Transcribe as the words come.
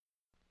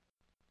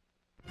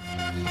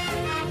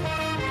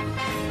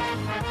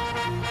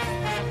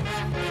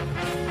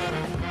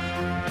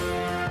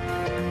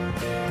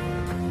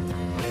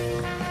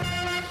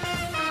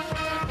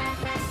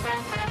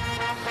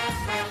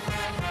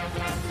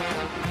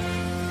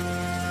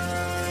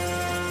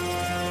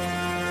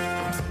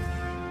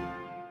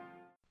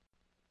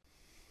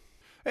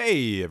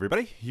Hey,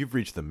 everybody. You've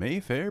reached the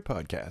Mayfair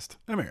Podcast.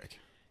 I'm Eric.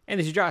 And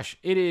this is Josh.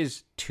 It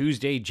is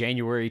Tuesday,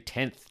 January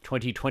 10th,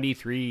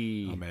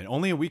 2023. Oh, man.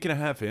 Only a week and a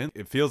half in.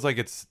 It feels like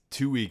it's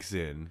 2 weeks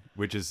in,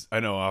 which is, I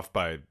know, off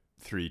by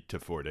 3 to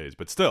 4 days.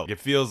 But still, it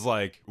feels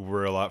like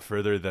we're a lot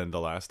further than the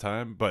last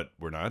time, but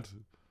we're not.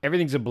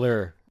 Everything's a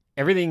blur.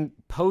 Everything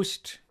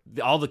post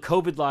all the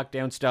COVID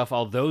lockdown stuff,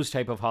 all those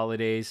type of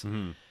holidays.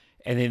 Mm-hmm.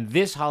 And then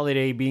this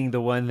holiday being the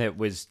one that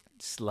was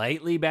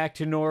slightly back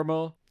to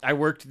normal. I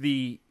worked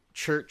the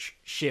church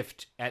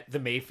shift at the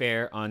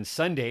Mayfair on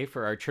Sunday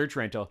for our church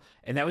rental,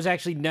 and that was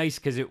actually nice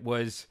because it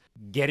was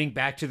getting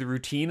back to the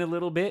routine a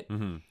little bit.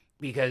 Mm-hmm.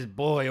 Because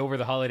boy, over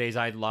the holidays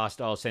I'd lost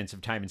all sense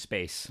of time and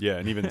space. Yeah,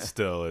 and even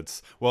still,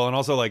 it's well, and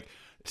also like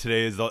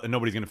today is and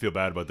nobody's gonna feel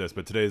bad about this,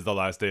 but today is the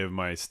last day of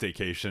my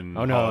staycation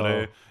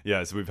holiday.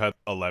 Yeah, so we've had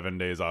 11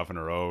 days off in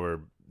a row,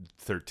 or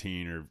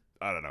 13, or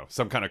I don't know,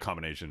 some kind of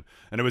combination.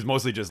 And it was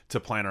mostly just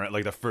to plan around,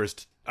 like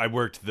I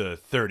worked the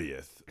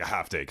 30th, a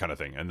half day kind of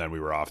thing. And then we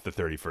were off the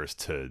 31st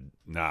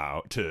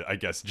to I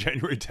guess,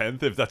 January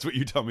 10th, if that's what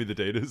you tell me the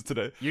date is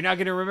today. You're not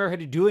going to remember how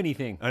to do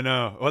anything. I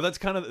know. Well, that's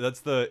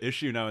the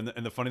issue now.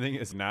 And the funny thing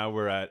is now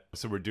we're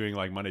doing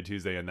like Monday,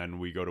 Tuesday, and then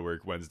we go to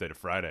work Wednesday to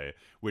Friday,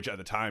 which at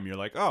the time you're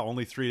like, oh,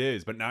 only 3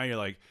 days. But now you're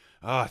like,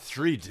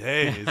 3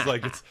 days.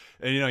 Like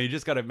and you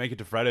just got to make it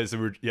to Friday.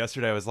 So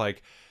yesterday I was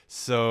like,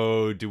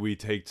 so do we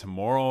take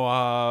tomorrow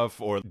off,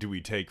 or do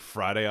we take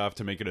Friday off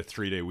to make it a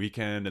 3-day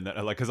weekend? And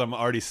then, because I'm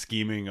already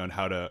scheming on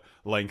how to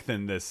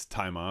lengthen this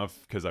time off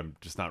because I'm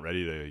just not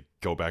ready to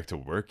go back to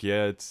work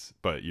yet.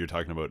 But you're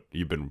talking about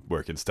you've been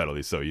working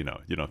steadily, so you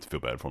don't have to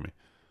feel bad for me.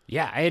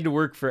 Yeah, I had to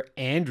work for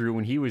Andrew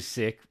when he was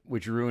sick,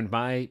 which ruined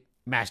my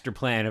master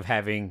plan of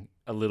having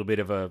a little bit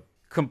of a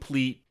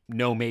complete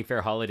no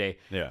Mayfair holiday,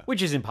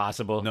 which is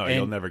impossible. No,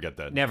 you'll never get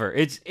that. Never.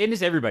 It's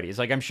everybody. It's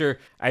like, I'm sure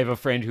I have a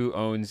friend who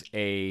owns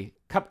a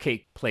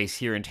cupcake place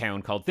here in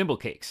town called Thimble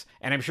Cakes,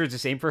 and I'm sure it's the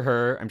same for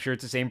her. I'm sure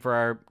it's the same for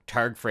our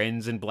Targ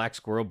friends and Black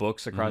Squirrel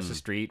Books across the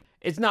street.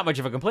 It's not much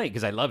of a complaint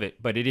because I love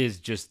it, but it is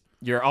just,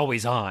 you're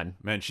always on.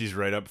 Man, she's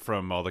right up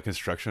from all the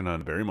construction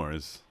on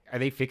Barrymore's. Are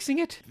they fixing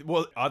it?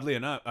 Well, oddly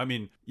enough, I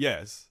mean,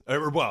 yes.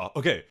 Well,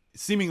 okay,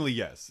 seemingly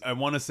yes. I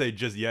want to say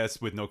just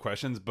yes with no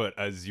questions, but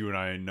as you and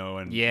I know,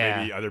 and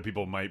maybe other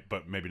people might,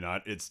 but maybe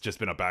not, it's just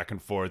been a back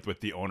and forth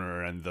with the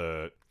owner and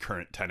the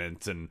current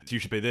tenants, and you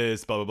should pay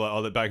this, blah, blah, blah,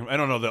 all that back. I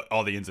don't know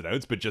all the ins and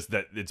outs, but just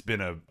that it's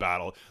been a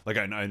battle. Like,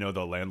 I know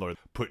the landlord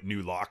put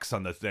new locks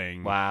on the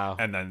thing. Wow.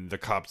 And then the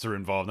cops are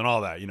involved and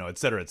all that, et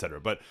cetera, et cetera.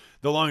 But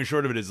the long and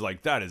short of it is,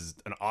 like, that is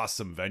an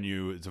awesome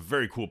venue. It's a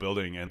very cool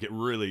building, and it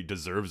really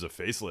deserves a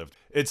facelift.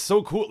 It's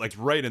so cool, like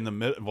right in the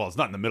middle. Well, it's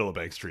not in the middle of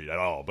Bank Street at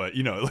all, but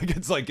like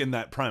it's like in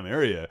that prime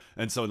area.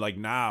 And so like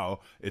now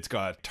it's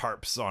got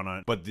tarps on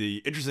it. But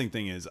the interesting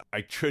thing is,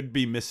 I could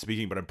be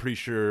misspeaking, but I'm pretty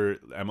sure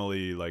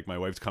Emily, like my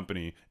wife's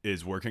company,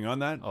 is working on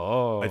that.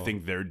 Oh, I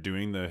think they're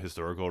doing the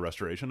historical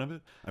restoration of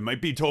it. I might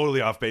be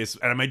totally off base,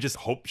 and I might just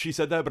hope she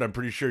said that, but I'm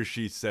pretty sure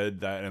she said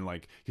that. And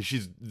like, cause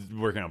she's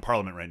working on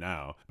Parliament right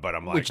now, but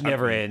I'm like, which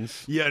never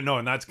ends. Yeah, no,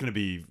 and that's gonna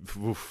be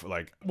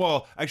like,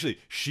 well, actually,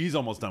 she's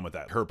almost done with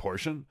that, her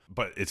portion,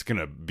 but it's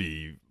gonna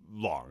be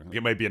long.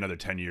 It might be another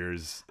 10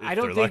 years if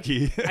they're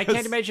lucky. I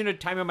can't imagine a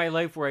time in my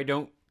life where I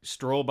don't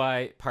stroll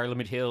by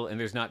Parliament Hill and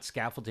there's not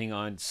scaffolding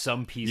on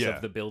some piece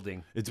of the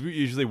building. It's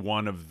usually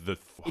one of the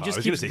it just I was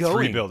keeps gonna say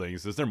going. 3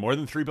 buildings. Is there more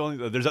than 3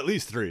 buildings? There's at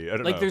least 3. I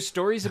don't know. Like, there's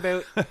stories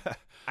about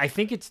I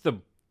think it's the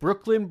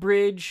Brooklyn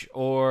Bridge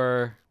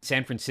or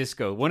San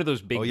Francisco, one of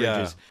those big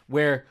bridges,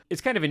 where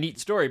it's kind of a neat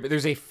story, but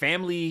there's a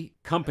family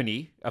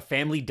company, a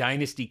family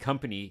dynasty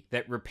company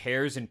that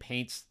repairs and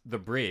paints the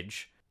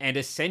bridge. And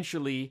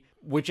essentially,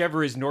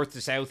 whichever is north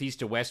to south, east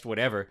to west,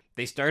 whatever,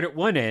 they start at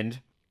one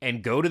end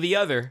and go to the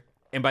other.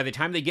 And by the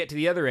time they get to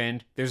the other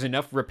end, there's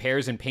enough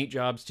repairs and paint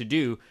jobs to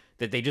do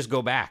that they just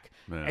go back.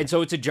 Man. And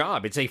so it's a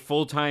job. It's a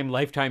full-time,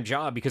 lifetime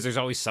job because there's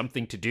always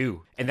something to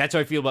do. And that's how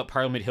I feel about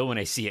Parliament Hill when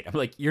I see it. I'm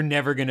like, you're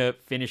never going to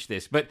finish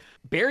this. But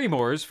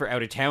Barrymore's, for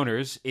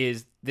out-of-towners,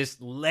 is this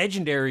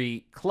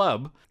legendary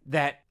club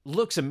that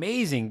looks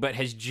amazing but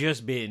has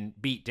just been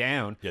beat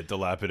down. Yeah,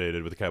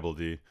 dilapidated with a capital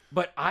D.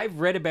 But I've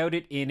read about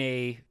it in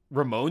a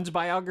Ramones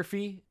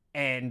biography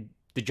and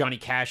the Johnny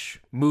Cash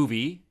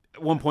movie.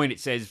 At one point it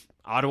says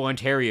Ottawa,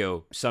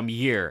 Ontario, some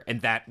year,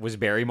 and that was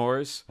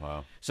Barrymore's.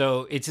 Wow.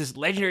 So it's this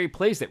legendary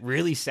place that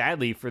really,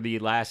 sadly, for the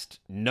last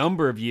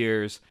number of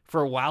years,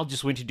 for a while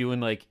just went to doing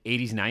like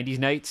 80s, 90s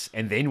nights,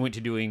 and then went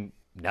to doing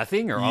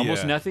nothing or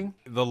almost nothing.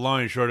 The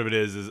long and short of it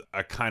is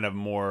a kind of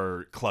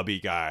more clubby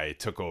guy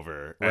took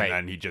over, and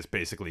then he just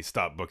basically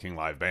stopped booking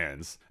live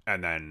bands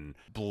and then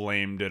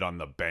blamed it on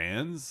the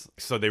bands.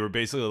 So they were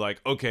basically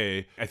like,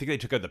 okay, I think they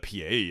took out the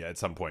PA at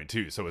some point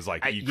too. So it was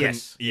like you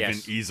couldn't even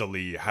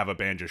easily have a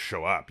band just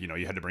show up.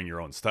 You had to bring your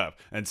own stuff.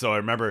 And so I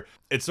remember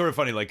it's sort of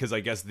funny, like, because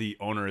I guess the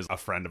owner is a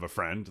friend of a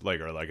friend, like,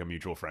 or like a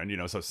mutual friend,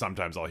 so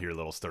sometimes I'll hear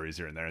little stories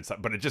here and there and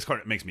stuff, but it just kind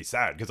of makes me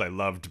sad because I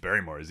loved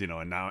Barrymore's,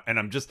 and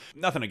I'm just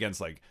nothing against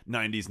like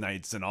 90s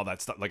nights and all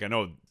that stuff. Like I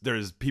know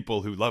there's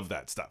people who love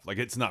that stuff. Like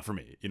it's not for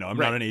me. You know, I'm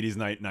not an 80s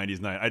night,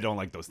 90s night. I don't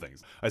like those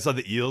things. I saw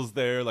the Eels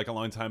there like a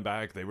long time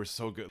back. They were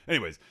so good.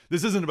 Anyways,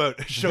 this isn't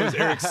about shows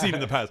Eric's seen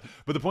in the past.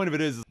 But the point of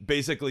it is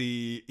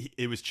basically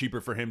it was cheaper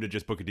for him to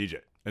just book a DJ.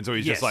 And so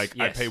he's just like,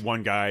 I pay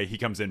one guy, he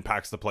comes in,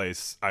 packs the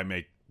place, I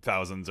make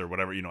thousands or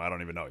whatever, I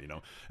don't even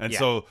know, And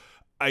so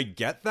I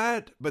get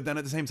that, but then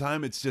at the same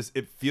time, it's just,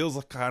 it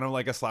feels kind of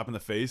like a slap in the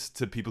face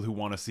to people who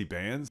want to see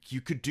bands. You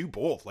could do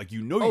both. Like,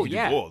 you could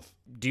do both.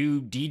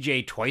 Do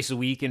DJ twice a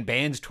week and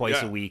bands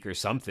twice a week or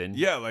something.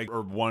 Yeah, like,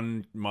 or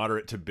one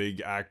moderate to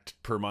big act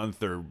per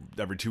month or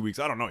every 2 weeks.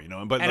 I don't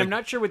know, But I'm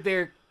not sure what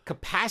their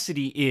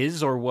capacity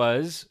is or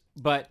was,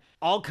 but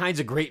all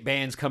kinds of great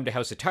bands come to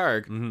House of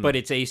Targ, but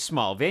it's a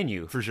small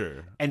venue. For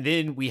sure. And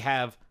then we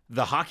have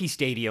the hockey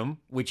stadium,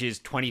 which is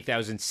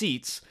 20,000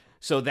 seats.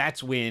 So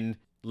that's when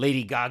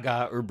Lady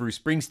Gaga or Bruce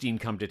Springsteen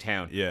come to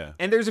town. Yeah.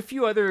 And there's a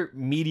few other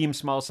medium,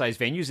 small-sized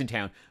venues in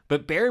town,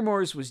 but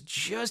Barrymore's was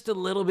just a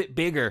little bit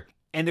bigger.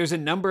 And there's a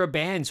number of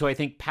bands who I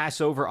think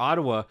pass over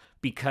Ottawa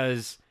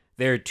because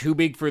they're too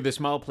big for the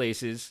small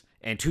places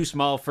and too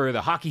small for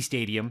the hockey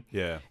stadium.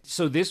 Yeah.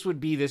 So this would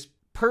be this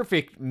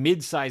perfect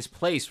mid-sized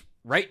place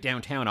right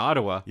downtown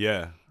Ottawa.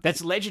 Yeah.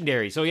 That's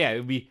legendary. So yeah,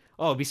 it'd be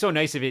so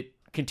nice if it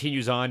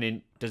continues on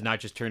and does not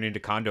just turn into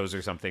condos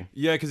or something.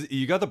 Yeah, because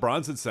you got the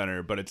Bronson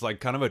Center, but it's like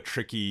kind of a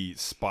tricky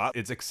spot.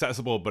 It's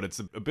accessible, but it's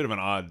a bit of an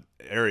odd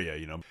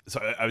area, So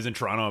I was in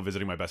Toronto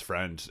visiting my best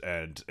friend,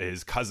 and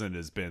his cousin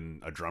has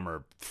been a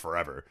drummer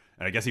forever.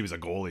 And I guess he was a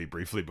goalie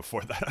briefly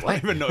before that. I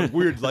don't even know.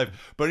 Weird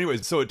life. But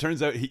anyways, so it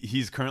turns out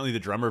he's currently the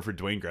drummer for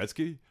Dwayne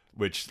Gretzky,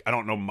 which I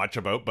don't know much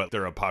about, but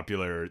they're a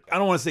popular, I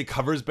don't want to say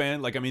covers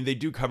band. Like, I mean, they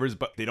do covers,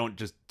 but they don't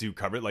just do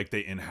cover, like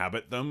they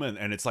inhabit them.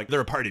 And it's like,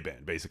 they're a party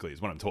band, basically,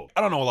 is what I'm told.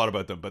 I don't know a lot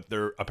about them, but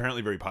they're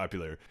apparently very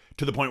popular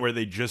to the point where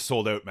they just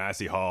sold out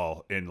Massey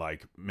Hall in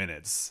like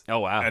minutes. Oh,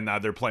 wow. And now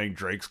they're playing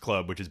Drake's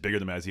Club, which is bigger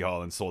than Massey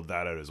Hall, and sold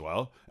that out as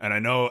well. And I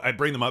know, I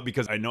bring them up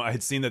because I know I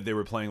had seen that they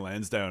were playing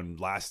Lansdowne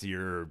last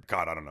year.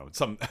 God, I don't know.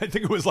 I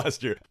think it was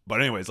last year.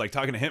 But anyways, like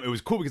talking to him, it was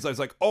cool because I was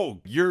like,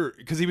 oh,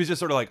 because he was just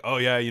sort of like, oh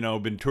yeah,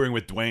 been touring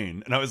with Dwayne.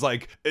 And I was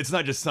like, it's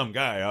not just some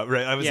guy,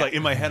 right? I was like,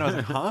 in my head, I was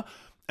like, huh?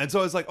 And so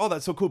I was like, oh,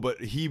 that's so cool.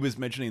 But he was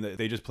mentioning that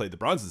they just played the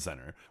Bronson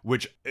Center,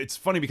 which it's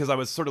funny because I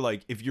was sort of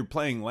like, if you're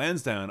playing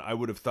Lansdowne, I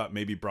would have thought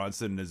maybe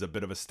Bronson is a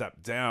bit of a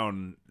step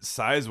down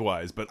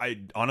size-wise, but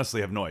I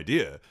honestly have no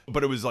idea.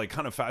 But it was like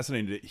kind of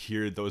fascinating to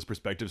hear those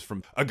perspectives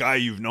from a guy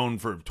you've known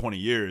for 20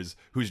 years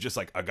who's just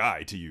like a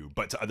guy to you.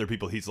 But to other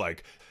people, he's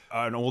like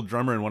an old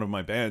drummer in one of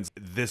my bands.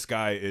 This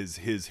guy is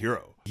his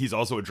hero. He's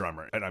also a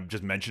drummer. And I've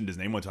just mentioned his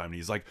name one time and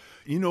he's like,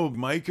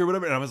 Mike or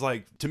whatever. And I was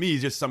like, to me,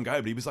 he's just some guy.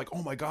 But he was like,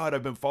 oh my God,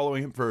 I've been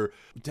following him for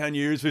 10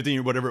 years, 15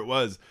 years, whatever it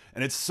was.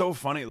 And it's so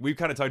funny. We've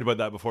kind of talked about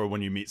that before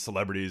when you meet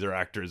celebrities or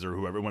actors or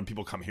whoever, when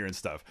people come here and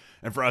stuff.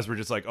 And for us, we're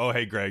just like, oh,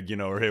 hey, Greg,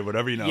 or hey,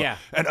 whatever, Yeah.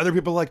 And other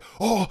people are like,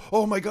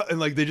 oh my God. And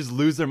like, they just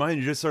lose their mind.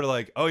 You're just sort of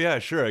like, oh yeah,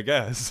 sure, I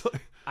guess.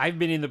 I've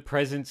been in the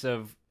presence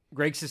of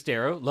Greg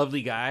Sestero,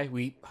 lovely guy.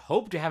 We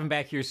hope to have him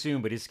back here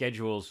soon, but his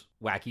schedule's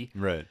wacky.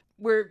 Right.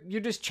 Where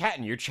you're just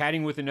chatting. You're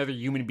chatting with another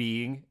human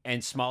being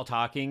and small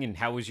talking and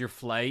how was your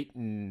flight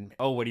and,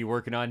 oh, what are you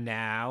working on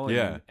now? And,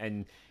 yeah.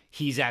 And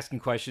he's asking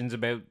questions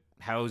about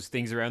how's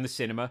things around the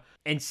cinema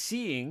and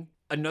seeing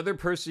another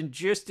person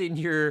just in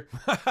your,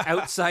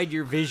 outside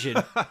your vision.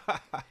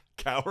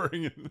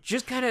 Cowering.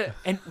 Just kind of,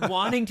 and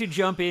wanting to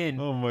jump in.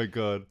 Oh my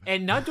God.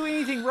 And not doing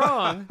anything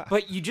wrong,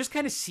 but you just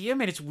kind of see him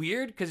and it's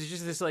weird because it's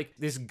just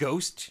this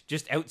ghost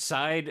just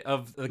outside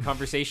of the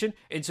conversation.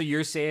 And so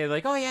you're saying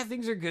like, oh yeah,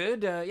 things are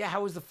good. Yeah,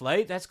 how was the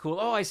flight? That's cool.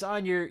 Oh, I saw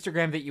on your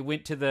Instagram that you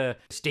went to the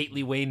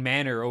stately Wayne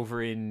Manor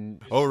over in...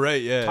 Oh,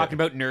 right, yeah. Talking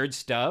about nerd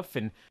stuff.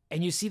 And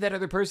you see that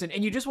other person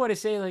and you just want to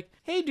say like,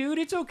 hey dude,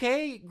 it's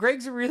okay.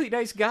 Greg's a really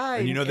nice guy.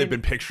 And they've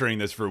been picturing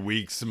this for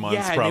weeks, months,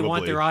 yeah, probably. Yeah, they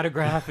want their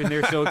autograph and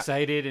they're so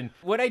excited. And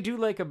what I do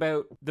like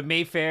about the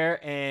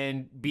Mayfair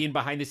and being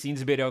behind the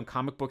scenes a bit on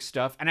comic book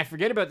stuff, and I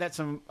forget about that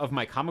some of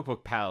my comic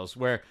book pals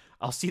where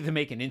I'll see them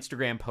make an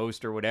Instagram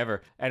post or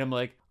whatever, and I'm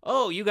like,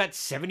 oh, you got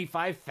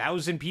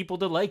 75,000 people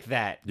to like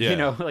that. Yeah.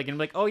 And I'm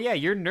like, oh yeah,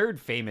 you're nerd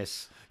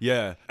famous.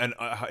 Yeah, and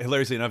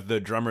hilariously enough, the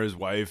drummer's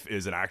wife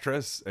is an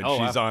actress, and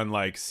she's on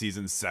like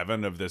season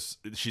 7 of this.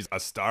 She's a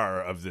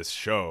star of this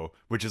show,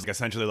 which is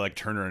essentially like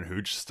Turner and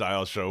Hooch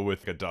style show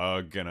with a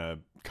dog and a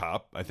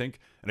cop, I think.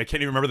 And I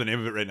can't even remember the name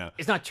of it right now.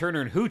 It's not Turner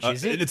and Hooch,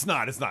 is it? It's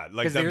not.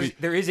 Like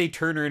there is a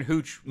Turner and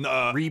Hooch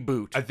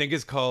reboot. I think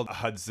it's called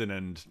Hudson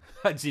and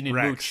Rex.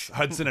 Hooch.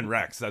 Hudson and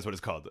Rex. That's what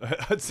it's called.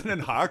 Hudson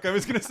and Hawk. I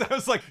was gonna say. I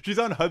was like, she's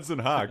on Hudson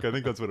Hawk. I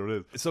think that's what it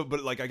is. So,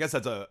 but like, I guess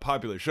that's a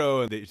popular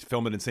show, and they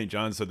film it in St.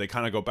 John's, so they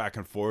kind of go back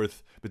and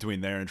forth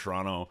between there and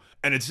Toronto.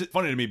 And it's just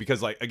funny to me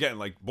because, like, again,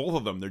 like both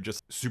of them, they're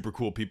just super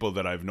cool people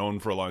that I've known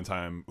for a long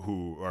time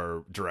who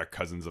are direct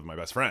cousins of my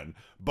best friend.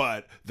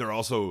 But they're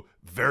also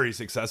very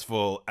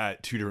successful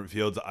at 2 different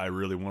fields I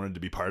really wanted to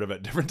be part of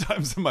at different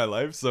times in my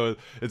life. So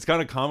it's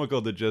kind of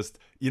comical to just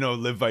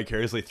live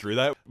vicariously through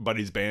that.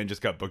 Buddy's band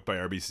just got booked by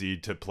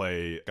RBC to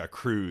play a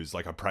cruise,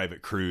 like a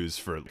private cruise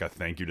for like a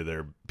thank you to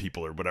their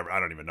people or whatever. I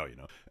don't even know,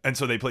 And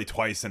so they play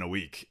twice in a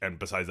week. And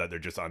besides that, they're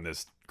just on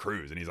this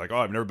cruise. And he's like, oh,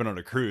 I've never been on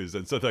a cruise.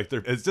 And so like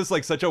it's just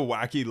like such a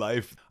wacky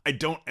life. I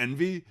don't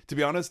envy, to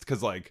be honest,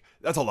 because like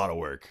that's a lot of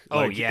work.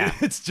 Like,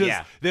 it's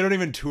just they don't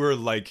even tour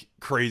like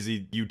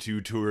crazy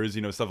U2 tours,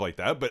 stuff like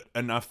that, but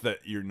enough that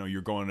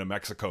you're going to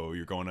Mexico,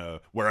 you're going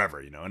to wherever,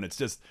 and it's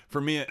just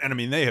for me. And I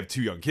mean, they have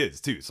 2 young kids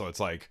too, so it's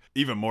like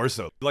even more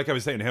so. Like I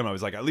was saying to him, I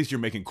was like, at least you're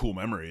making cool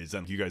memories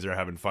and you guys are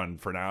having fun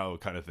for now,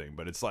 kind of thing.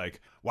 But it's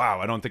like, wow,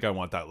 I don't think I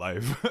want that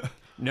life.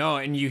 No,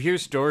 and you hear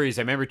stories.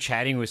 I remember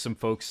chatting with some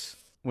folks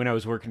when I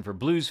was working for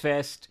Blues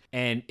Fest,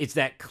 and it's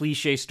that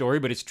cliche story,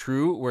 but it's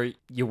true, where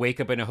you wake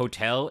up in a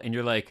hotel and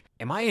you're like,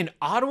 am I in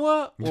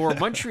Ottawa or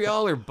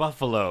Montreal or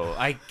Buffalo?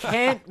 I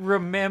can't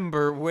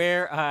remember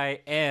where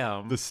I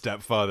am. The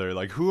stepfather,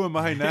 like, who am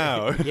I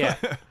now?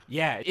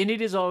 Yeah. And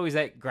it is always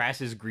that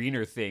grass is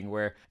greener thing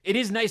where it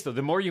is nice, though,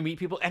 the more you meet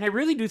people. And I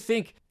really do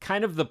think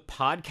kind of the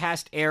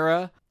podcast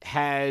era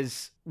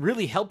has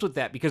really helped with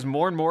that, because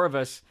more and more of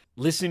us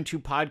listen to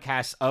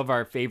podcasts of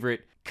our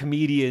favorite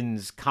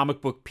comedians, comic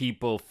book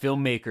people,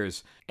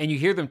 filmmakers, and you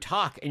hear them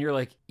talk and you're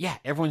like, yeah,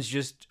 everyone's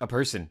just a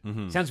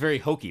person. Sounds very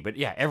hokey, but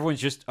yeah, everyone's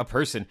just a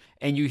person.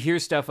 And you hear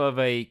stuff of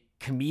a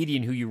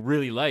comedian who you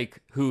really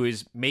like who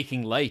is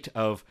making light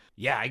of,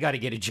 yeah, I got to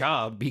get a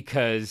job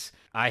because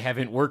I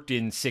haven't worked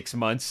in 6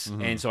 months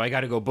and so I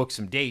got to go book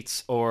some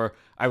dates, or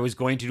I was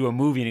going to do a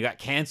movie and it got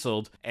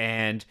canceled.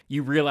 And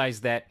you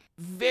realize that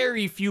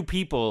very few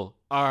people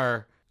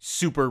are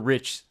super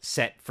rich,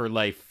 set for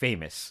life,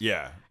 famous.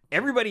 Yeah.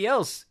 Everybody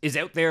else is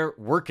out there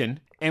working.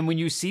 And when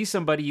you see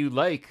somebody you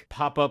like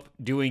pop up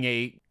doing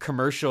a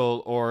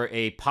commercial or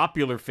a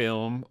popular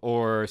film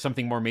or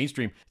something more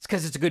mainstream, it's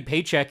because it's a good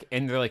paycheck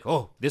and they're like,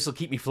 oh, this will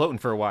keep me floating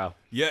for a while.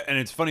 Yeah, and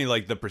it's funny,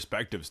 like, the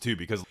perspectives, too,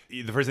 because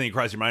the first thing that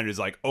crosses your mind is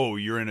like, oh,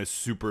 you're in a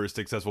super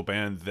successful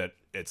band that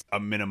it's a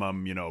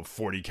minimum,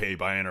 $40K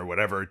buy-in or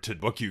whatever to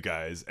book you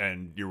guys,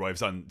 and your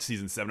wife's on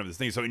season 7 of this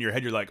thing. So in your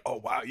head, you're like,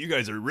 oh, wow, you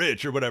guys are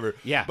rich or whatever.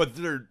 Yeah. But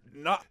they're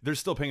not. They're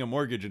still paying a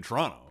mortgage in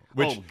Toronto.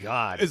 Which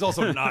is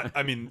also not,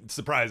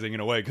 surprising in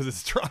a way because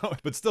it's Toronto.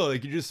 But still,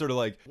 like, you're just sort of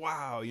like,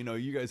 wow,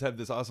 you guys have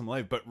this awesome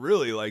life. But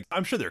really, like,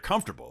 I'm sure they're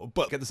comfortable.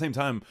 But at the same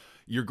time,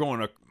 you're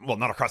going,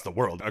 not across the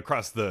world,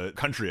 across the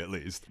country at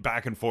least,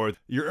 back and forth.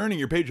 You're earning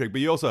your paycheck, but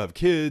you also have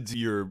kids.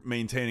 You're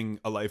maintaining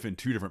a life in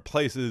 2 different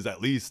places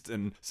at least.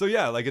 And so,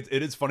 yeah, like, it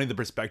is funny the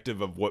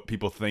perspective of what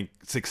people think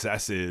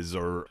success is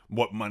or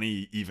what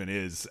money even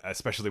is,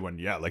 especially when,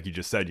 yeah, like you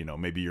just said,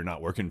 maybe you're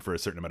not working for a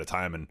certain amount of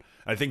time. And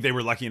I think they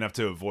were lucky enough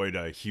to avoid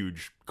a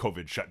huge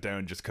COVID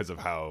shutdown just because of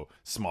how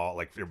small,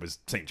 like, it was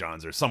St.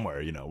 John's or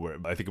somewhere, where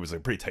I think it was a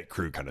pretty tight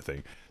crew kind of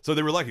thing. So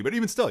they were lucky. But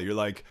even still, you're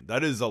like,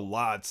 that is a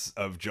lot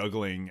of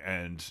juggling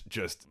and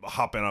just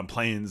hopping on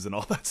planes and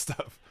all that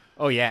stuff.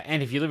 Oh, yeah.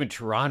 And if you live in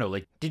Toronto,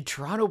 like, did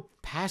Toronto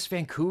pass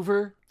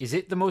Vancouver? Is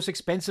it the most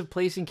expensive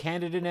place in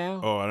Canada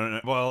now? Oh, I don't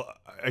know. Well,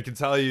 I can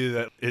tell you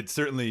that it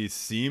certainly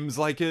seems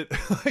like it,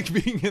 like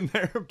being in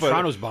there. But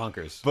Toronto's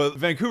bonkers. But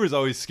Vancouver's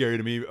always scary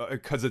to me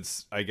because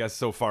it's, I guess,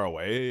 so far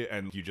away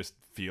and you just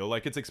feel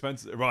like it's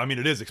expensive. Well, I mean,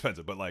 it is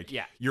expensive, but like,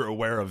 yeah, you're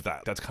aware of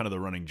that. That's kind of the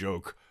running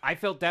joke. I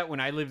felt that when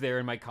I lived there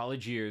in my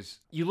college years.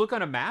 You look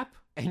on a map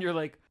and you're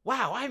like,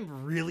 wow,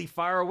 I'm really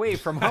far away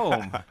from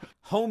home.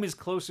 Home is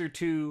closer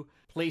to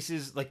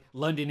places like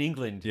London,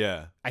 England,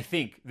 I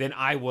think, than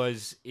I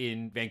was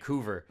in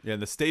Vancouver. Yeah,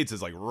 and the States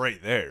is like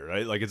right there,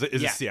 right? Like, is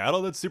it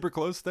Seattle that's super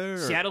close there?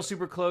 Seattle's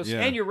super close,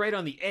 and you're right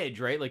on the edge,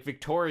 right? Like,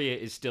 Victoria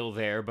is still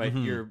there, but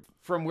you're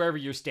from wherever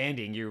you're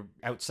standing, you're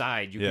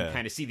outside. You can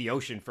kind of see the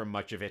ocean from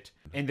much of it.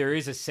 And there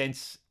is a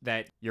sense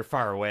that you're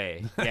far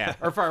away. Yeah.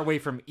 Or far away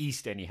from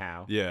east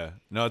anyhow. Yeah.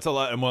 No, it's a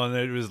lot. Well,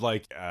 it was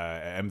like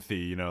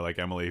Emthy, like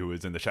Emily, who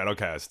was in the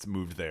Shadowcast,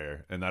 moved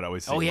there. And that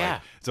always seemed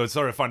like, so it's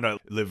sort of fun to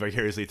live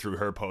vicariously through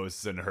her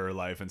posts and her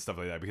life and stuff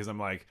like that. Because I'm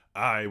like,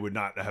 I would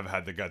not have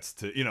had the guts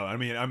to,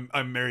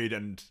 I'm married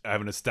and I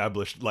have an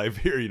established life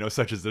here,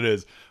 such as it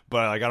is.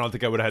 But like, I don't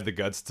think I would have had the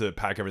guts to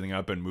pack everything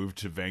up and move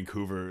to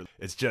Vancouver.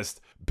 It's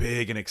just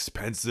big and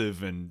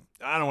expensive and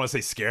I don't want to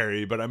say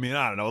scary, but I mean,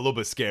 I don't know, a little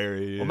bit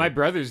scary. Well, my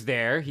brother's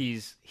there.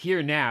 He's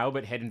here now,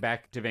 but heading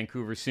back to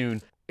Vancouver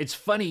soon. It's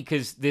funny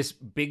because this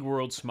big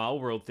world, small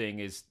world thing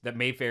is that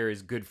Mayfair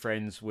is good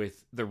friends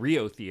with the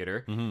Rio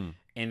Theater.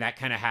 And that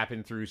kind of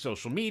happened through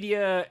social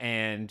media,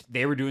 and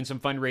they were doing some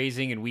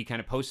fundraising, and we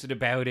kind of posted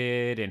about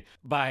it. And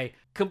by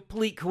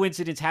complete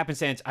coincidence,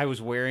 happenstance, I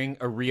was wearing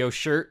a Rio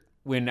shirt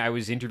when I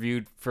was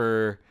interviewed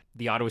for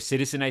the Ottawa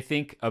Citizen, I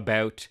think,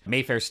 about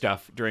Mayfair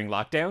stuff during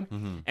lockdown.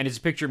 And it's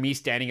a picture of me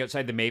standing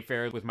outside the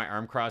Mayfair with my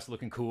arm crossed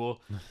looking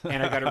cool.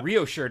 And I got a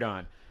Rio shirt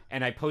on.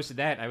 And I posted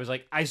that. I was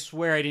like, I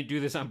swear I didn't do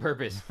this on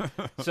purpose.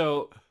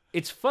 So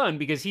it's fun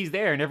because he's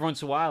there. And every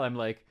once in a while, I'm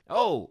like,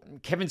 oh,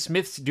 Kevin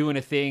Smith's doing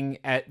a thing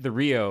at the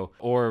Rio.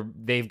 Or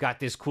they've got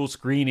this cool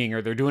screening.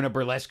 Or they're doing a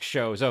burlesque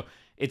show. So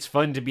it's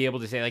fun to be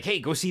able to say, like, hey,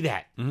 go see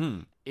that.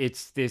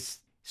 It's this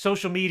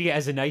social media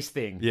as a nice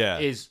thing. Yeah.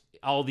 Is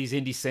all these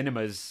indie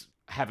cinemas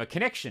have a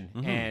connection,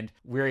 and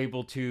we're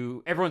able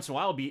to every once in a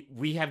while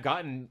we have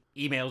gotten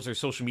emails or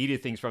social media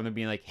things from them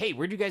being like, hey,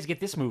 where'd you guys get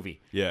this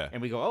movie? Yeah.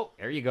 And we go, oh,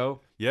 there you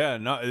go. Yeah,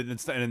 no,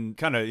 and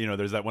kind of,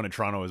 there's that one in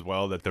Toronto as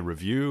well, that The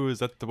Review, is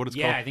that what it's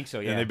called? Yeah, I think so,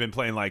 yeah. And they've been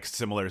playing like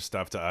similar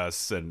stuff to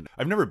us, and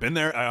I've never been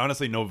there. I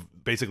honestly know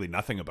basically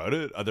nothing about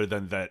it other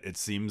than that it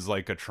seems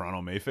like a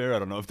Toronto Mayfair. I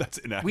don't know if that's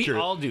inaccurate. We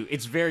all do.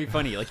 It's very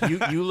funny. Like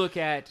you look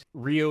at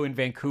Rio in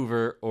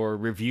Vancouver or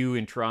Review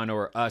in Toronto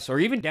or us, or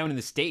even down in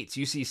the States,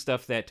 you see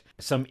stuff that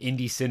some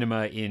indie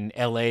cinema in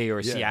LA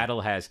or Seattle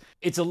has.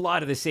 It's a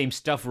lot of the same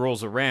stuff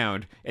rolls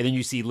around, and then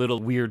you see little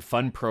weird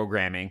fun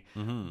programming.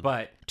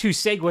 But to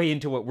segue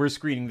into what we're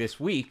screening this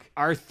week,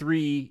 our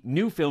 3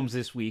 new films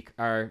this week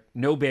are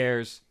No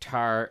Bears,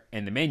 Tar,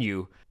 and The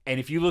Menu. And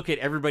if you look at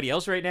everybody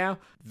else right now,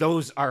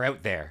 those are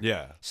out there.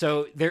 Yeah.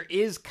 So there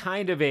is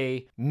kind of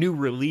a new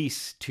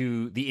release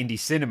to the indie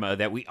cinema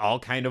that we all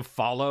kind of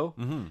follow.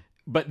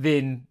 But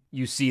then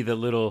you see the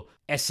little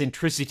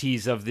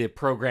eccentricities of the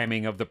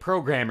programming of the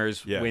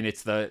programmers when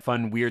it's the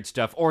fun, weird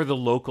stuff, or the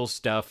local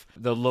stuff,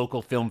 the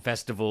local film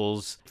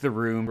festivals, The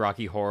Room,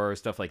 Rocky Horror,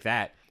 stuff like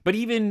that. But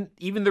even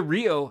the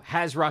Rio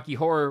has Rocky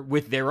Horror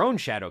with their own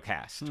shadow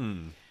cast.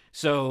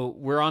 So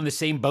we're on the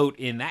same boat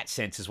in that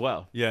sense as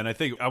well. Yeah,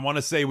 and I want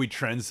to say we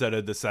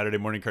trendsetted the Saturday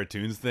morning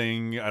cartoons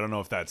thing. I don't know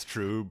if that's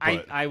true,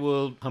 but I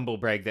will humble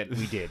brag that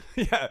we did.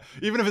 Yeah,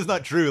 even if it's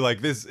not true,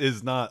 like this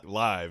is not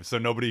live, so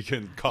nobody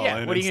can call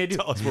in and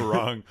tell us we're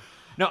wrong.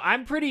 No,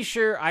 I'm pretty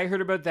sure I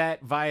heard about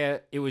that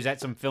it was at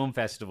some film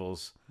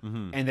festivals,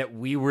 and that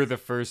we were the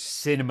first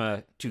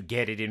cinema to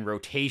get it in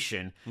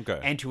rotation,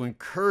 and to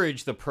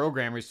encourage the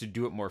programmers to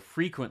do it more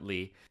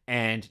frequently.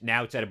 And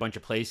now it's at a bunch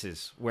of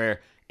places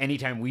where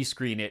anytime we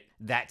screen it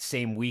that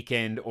same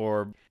weekend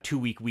or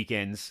 2-week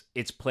weekends,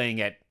 it's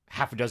playing at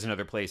half a dozen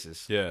other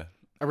places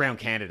around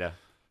Canada.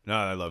 No,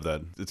 I love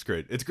that. It's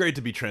great. It's great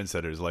to be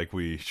trendsetters like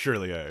we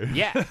surely are.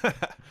 Yeah.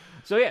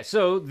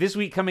 So this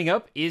week coming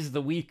up is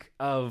the week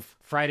of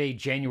Friday,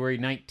 January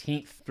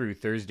 19th through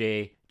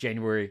Friday,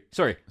 January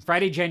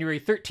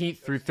 13th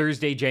through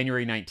Thursday,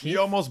 January 19th. You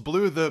almost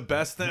blew the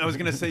best thing. I was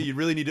going to say you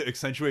really need to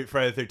accentuate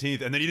Friday the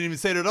 13th, and then you didn't even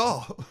say it at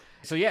all.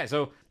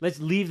 So let's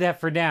leave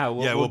that for now.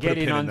 We'll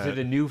get onto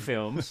the new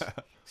films.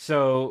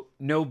 So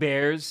No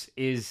Bears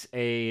is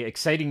a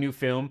exciting new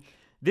film.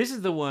 This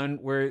is the one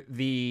where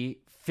the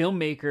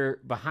filmmaker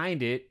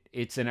behind it,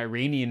 it's an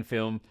Iranian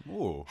film,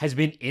 has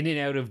been in and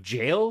out of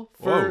jail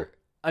for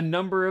a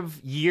number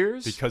of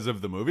years. Because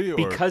of the movie? Or?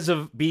 Because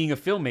of being a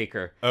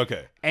filmmaker.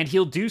 Okay. And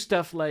he'll do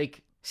stuff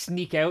like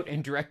sneak out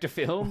and direct a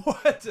film.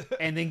 What?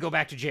 And then go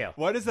back to jail.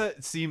 Why does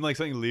that seem like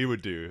something Lee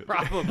would do?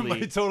 Probably.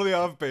 Am I totally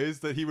off base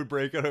that he would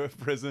break out of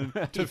prison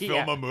to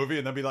film a movie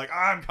and then be like,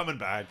 I'm coming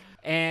back?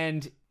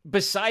 And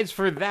besides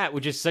for that,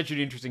 which is such an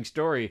interesting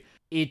story,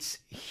 it's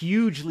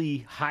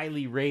hugely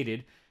highly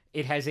rated.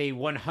 It has a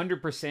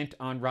 100%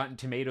 on Rotten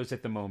Tomatoes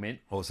at the moment.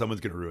 Oh,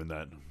 someone's going to ruin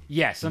that.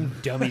 Yeah, some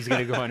dummy's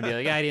going to go on and be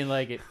like, I didn't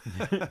like it.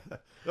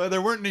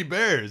 There weren't any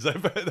bears.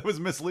 That was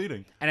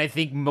misleading. And I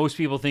think most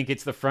people think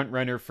it's the front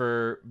runner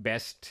for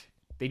best.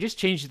 They just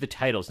changed the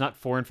title. It's not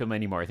foreign film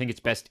anymore. I think it's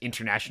best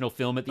international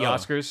film at the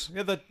Oscars.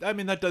 Yeah,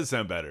 that does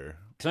sound better.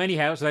 So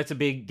anyhow, that's a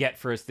big get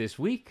for us this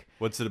week.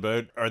 What's it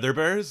about? Are there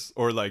bears?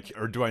 Or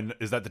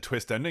is that the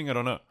twist ending? I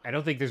don't know. I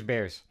don't think there's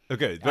bears.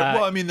 Okay.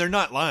 Well, I mean, they're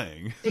not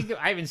lying.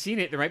 I haven't seen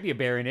it. There might be a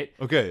bear in it.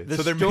 Okay.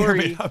 So there may or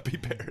may not be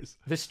bears.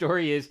 The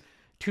story is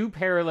 2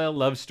 parallel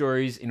love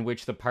stories in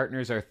which the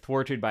partners are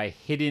thwarted by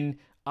hidden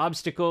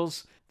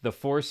obstacles, the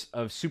force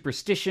of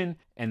superstition,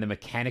 and the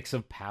mechanics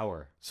of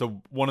power.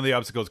 So one of the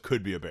obstacles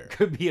could be a bear.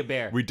 Could be a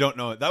bear. We don't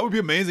know. That would be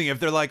amazing if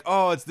they're like,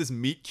 oh, it's this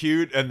meet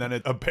cute, and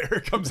then a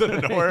bear comes out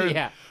of nowhere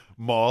and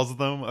mauls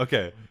them.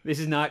 Okay. This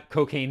is not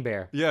Cocaine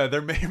Bear. Yeah,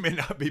 there may or may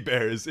not be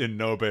bears in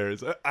No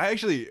Bears. I'm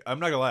not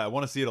going to lie, I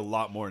want to see it a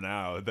lot more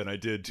now than I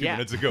did 2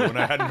 minutes ago when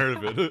I hadn't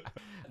heard of it.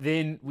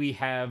 Then we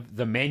have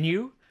The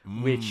Menu,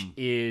 which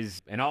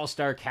is an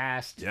all-star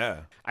cast.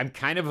 Yeah. I'm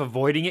kind of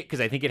avoiding it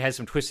because I think it has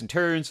some twists and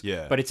turns.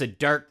 Yeah. But it's a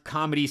dark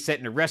comedy set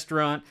in a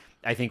restaurant.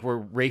 I think where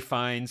Ralph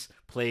Fiennes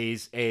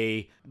plays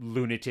a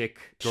lunatic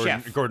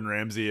chef. Gordon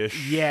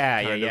Ramsay-ish.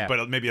 Yeah.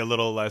 But maybe a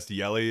little less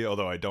yelly,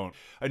 although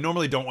I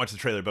normally don't watch the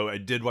trailer, but I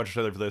did watch the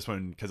trailer for this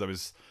one because I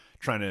was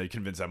trying to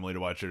convince Emily to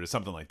watch it or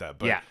something like that.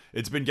 But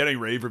it's been getting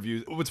rave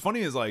reviews. What's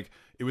funny is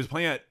it was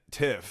playing at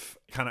TIFF.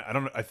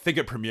 I think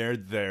it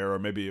premiered there, or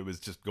maybe it was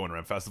just going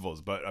around festivals.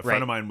 But a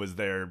friend of mine was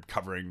there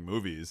covering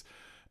movies.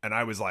 And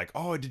I was like,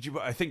 oh,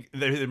 I think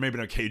there may have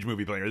been a Cage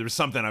movie playing, or there was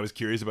something I was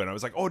curious about. And I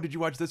was like, oh, did you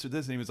watch this or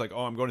this? And he was like,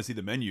 oh, I'm going to see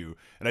The Menu.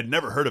 And I'd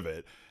never heard of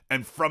it.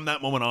 And from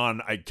that moment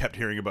on, I kept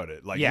hearing about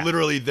it.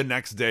 Literally the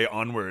next day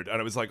onward. And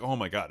I was like, oh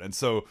my God. And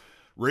so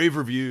rave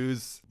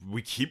reviews,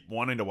 we keep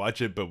wanting to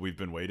watch it, but we've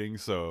been waiting.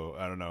 So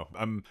I don't know.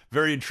 I'm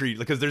very intrigued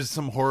because there's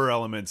some horror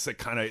elements that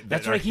kind of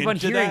that's what I keep on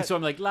hearing. So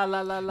I'm like, la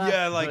la la la.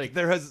 Yeah,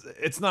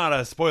 it's not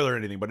a spoiler or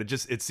anything, but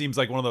it seems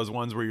like one of those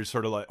ones where you're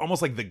sort of like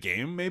almost like The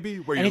Game, maybe,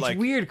 where and you're it's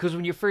weird because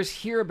when you first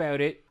hear about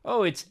it,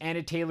 it's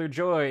Anna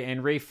Taylor-Joy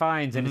and Ralph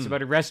Fiennes, and it's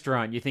about a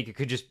restaurant. You think it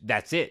could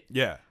that's it.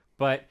 Yeah.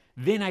 But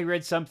Then I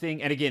read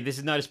something, and again, this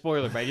is not a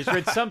spoiler, but I just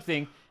read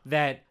something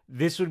that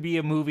this would be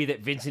a movie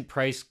that Vincent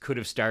Price could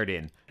have starred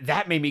in.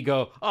 That made me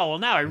go, oh, well,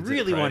 now I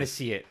really want to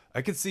see it.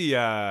 I could see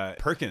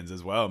Perkins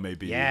as well,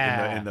 maybe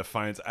in the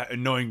finds,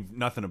 knowing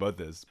nothing about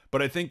this.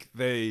 But I think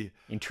they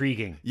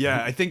intriguing.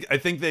 Yeah, I think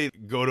they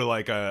go to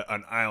like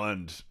an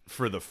island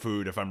for the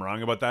food. If I'm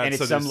wrong about that, and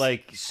it's some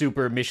like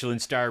super Michelin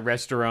star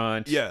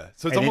restaurant. Yeah,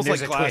 so it's almost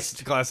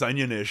like Glass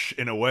Onion-ish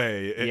in a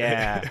way.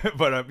 Yeah,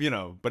 but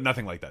but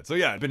nothing like that. So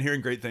yeah, I've been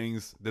hearing great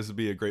things. This would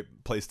be a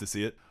great place to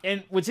see it.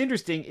 And what's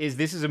interesting is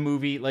this is a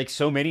movie like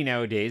so many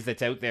nowadays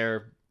that's out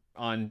there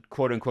on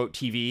quote-unquote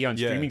TV, on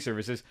streaming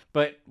services,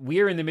 but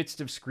we're in the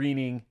midst of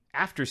screening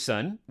After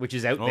Sun, which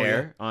is out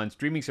there on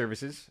streaming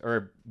services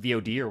or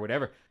VOD or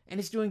whatever, and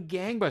it's doing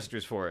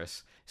gangbusters for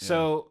us. Yeah.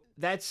 So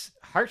that's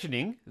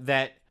heartening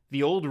that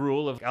the old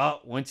rule of,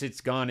 once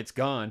it's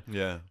gone,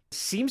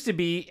 seems to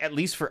be, at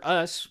least for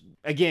us,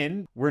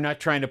 again, we're not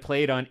trying to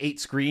play it on 8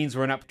 screens,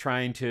 we're not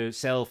trying to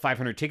sell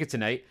 500 tickets a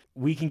night.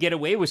 We can get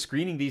away with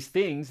screening these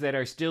things that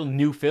are still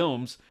new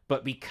films,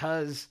 but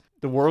because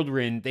the world we're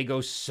in, they go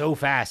so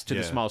fast to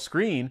the small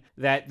screen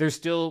that there's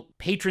still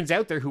patrons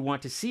out there who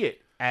want to see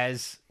it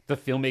as the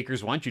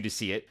filmmakers want you to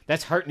see it.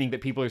 That's heartening that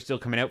people are still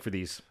coming out for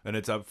these. And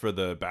it's up for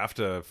the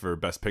BAFTA for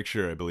Best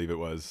Picture, I believe it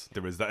was.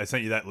 There was I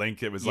sent you that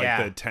link. It was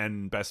like the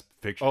 10 Best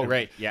Picture. Oh,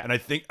 right. Yeah.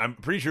 And I'm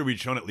pretty sure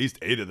we'd shown at least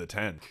 8 of the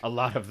 10. A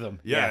lot of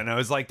them. Yeah. And I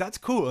was like, that's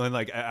cool. And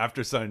like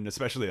After Sun,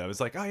 especially, I was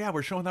like, oh yeah,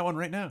 we're showing that one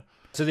right now.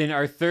 So then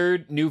our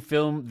third new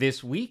film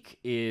this week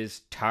is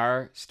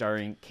Tar,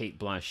 starring Cate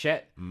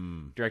Blanchett,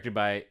 directed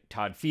by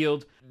Todd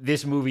Field.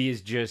 This movie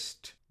is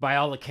just, by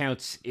all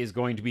accounts, is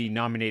going to be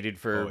nominated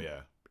for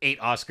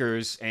 8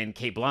 Oscars, and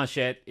Cate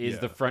Blanchett is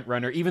the front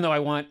runner, even though I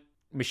want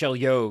Michelle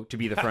Yeoh to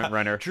be the front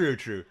runner.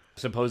 True.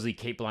 Supposedly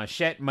Cate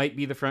Blanchett might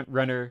be the front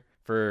runner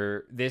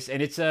for this,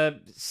 and it's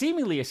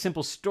seemingly a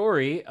simple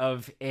story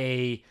of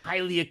a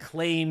highly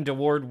acclaimed,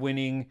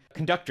 award-winning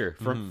conductor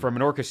from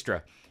an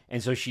orchestra.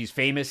 And so she's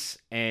famous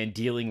and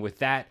dealing with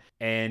that.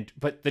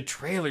 But the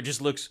trailer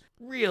just looks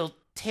real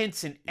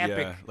tense and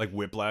epic. Yeah, like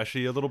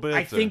whiplashy a little bit.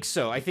 I think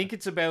so. I think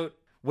it's about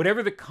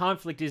whatever the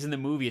conflict is in the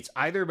movie. It's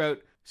either about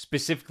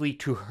specifically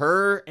to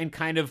her and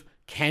kind of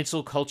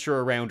cancel culture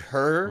around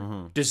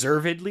her,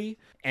 deservedly,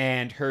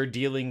 and her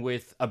dealing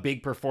with a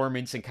big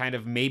performance and kind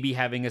of maybe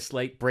having a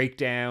slight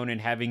breakdown and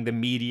having the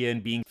media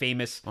and being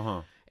famous.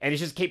 And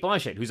it's just Cate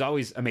Blanchett, who's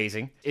always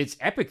amazing. It's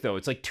epic, though.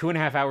 It's like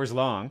 2.5 hours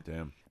long.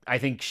 Damn. I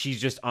think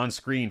she's just on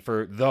screen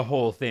for the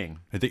whole thing.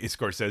 I think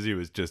Scorsese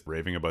was just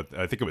raving about.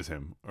 I think it was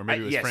him, or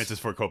maybe it was Francis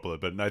Ford Coppola,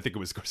 but I think it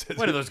was Scorsese.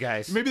 One of those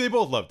guys. Maybe they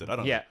both loved it. I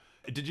don't know.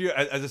 Did you,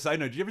 as a side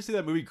note, did you ever see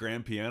that movie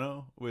Grand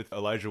Piano with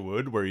Elijah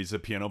Wood, where he's a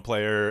piano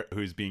player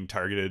who's being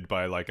targeted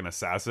by like an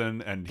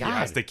assassin, and he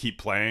has to keep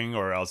playing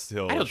or else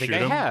he'll shoot him? I don't think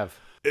I have.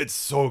 It's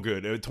so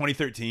good.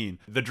 2013.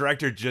 The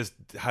director just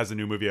has a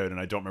new movie out, and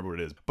I don't remember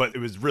what it is. But it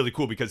was really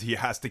cool because he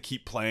has to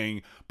keep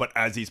playing, but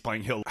as he's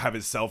playing, he'll have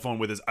his cell phone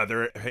with his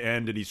other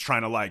hand, and he's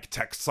trying to like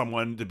text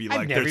someone to be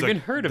like,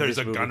 "There's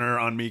a gunner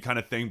on me," kind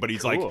of thing. But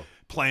he's like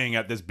playing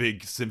at this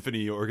big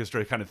symphony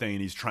orchestra kind of thing,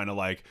 and he's trying to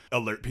like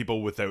alert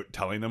people without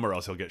telling them, or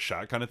else he'll get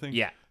shot, kind of thing.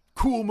 Yeah.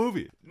 Cool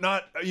movie.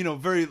 Not,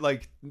 very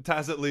like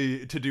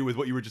tacitly to do with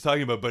what you were just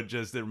talking about, but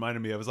just it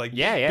reminded me. I was like,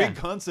 big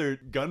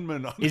concert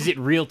gunman. Is it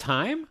real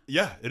time?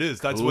 Yeah, it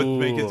is. That's what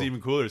makes it even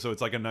cooler. So it's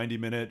like a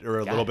 90-minute or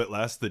a little bit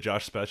less, the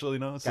Josh special,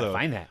 So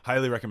find that.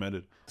 Highly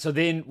recommended. So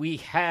then we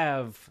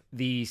have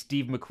the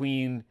Steve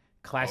McQueen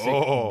classic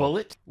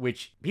Bullitt,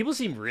 which people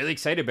seem really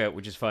excited about,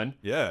 which is fun.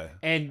 Yeah.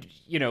 And,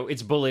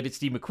 it's Bullitt, it's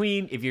Steve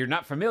McQueen. If you're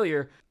not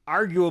familiar,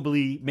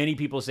 arguably, many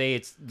people say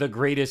it's the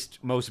greatest,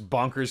 most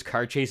bonkers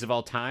car chase of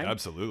all time.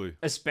 Absolutely.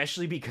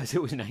 Especially because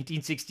it was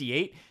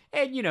 1968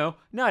 and,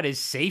 not as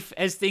safe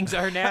as things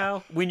are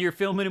now when you're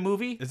filming a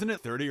movie. Isn't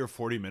it 30 or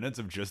 40 minutes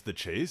of just the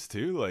chase,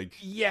 too?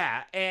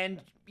 Yeah,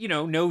 and,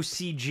 no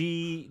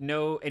CG,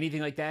 no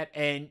anything like that.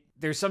 And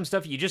there's some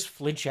stuff you just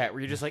flinch at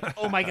where you're just like,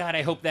 oh my God,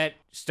 I hope that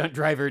stunt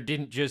driver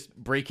didn't just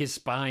break his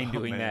spine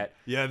doing that.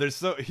 Yeah,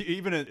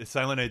 even in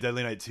Silent Night,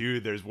 Deadly Night 2,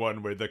 there's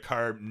one where the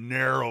car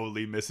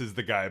narrowly misses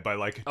the guy by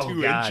like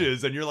 2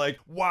 inches. And you're like,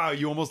 wow,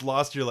 you almost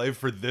lost your life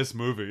for this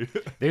movie.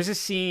 There's a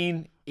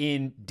scene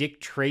in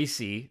Dick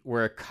Tracy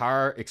where a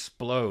car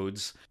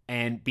explodes,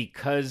 and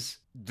because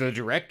the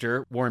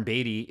director, Warren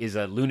Beatty, is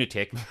a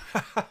lunatic,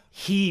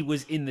 he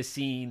was in the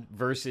scene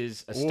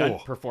versus a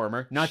stunt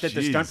performer. Not that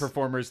the stunt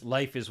performer's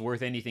life is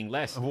worth anything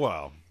less.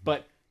 Wow.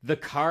 But the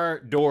car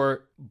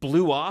door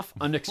blew off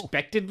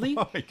unexpectedly.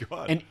 Oh my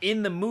God. And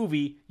in the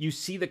movie, you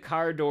see the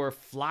car door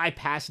fly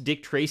past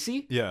Dick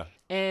Tracy. Yeah.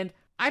 And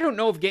I don't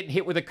know if getting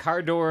hit with a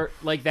car door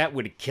like that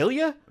would kill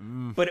you,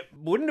 but it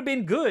wouldn't have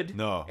been good.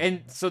 No.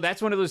 And so that's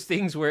one of those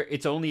things where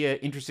it's only an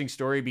interesting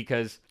story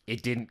because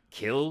it didn't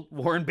kill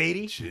Warren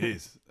Beatty.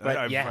 Jeez.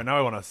 Now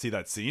I want to see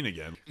that scene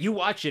again. You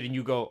watch it and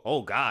you go,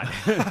 oh God.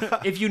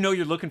 If you know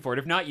you're looking for it.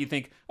 If not, you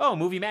think, oh,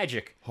 movie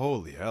magic.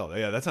 Holy hell.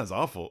 Yeah, that sounds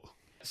awful.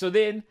 So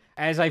then,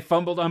 as I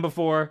fumbled on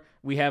before,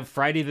 we have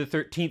Friday the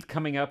 13th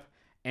coming up,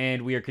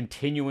 and we are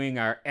continuing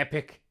our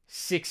epic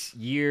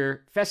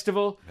 6-year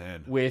festival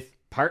with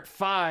Part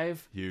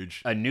 5,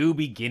 huge, A New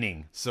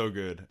Beginning. So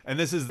good. And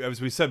this is,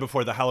 as we said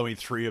before, the Halloween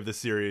 3 of the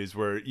series,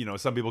 where, you know,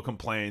 some people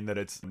complain that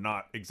it's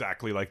not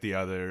exactly like the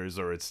others,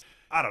 or it's,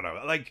 I don't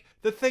know. Like,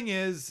 the thing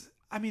is,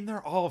 I mean,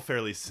 they're all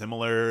fairly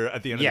similar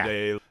at the end of the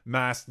day.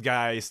 Masked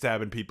guy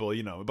stabbing people,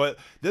 you know. But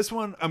this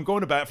one, I'm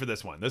going to bat for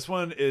this one. This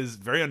one is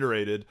very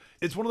underrated.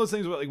 It's one of those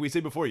things where, like we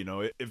said before, you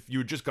know, if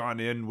you'd just gone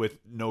in with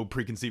no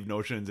preconceived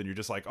notions and you're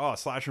just like, oh, a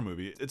slasher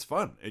movie, it's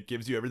fun. It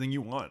gives you everything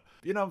you want.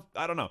 You know,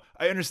 I don't know.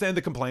 I understand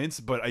the complaints,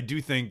 but I do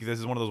think this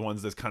is one of those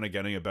ones that's kind of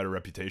getting a better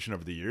reputation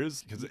over the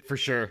years. For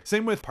sure.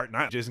 Same with Part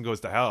 9, Jason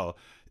Goes to Hell.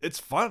 It's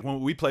fun.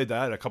 When we played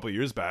that a couple of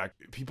years back,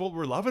 people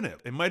were loving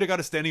it. It might have got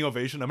a standing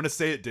ovation. I'm going to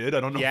say it did.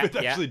 I don't know if it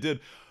actually did.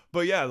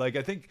 But yeah, like,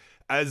 I think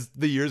as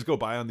the years go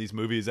by on these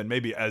movies, and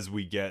maybe as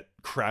we get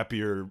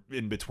crappier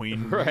in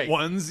between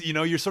ones, you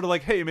know, you're sort of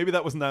like, hey, maybe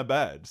that wasn't that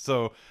bad.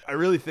 So I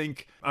really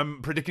think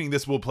I'm predicting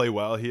this will play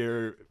well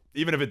here.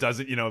 Even if it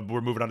doesn't, you know,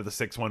 we're moving on to the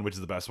 6th one, which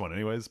is the best one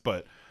anyways.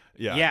 But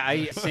yeah,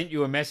 I sent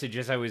you a message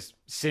as I was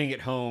sitting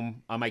at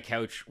home on my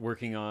couch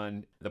working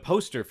on the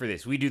poster for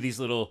this. We do these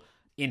little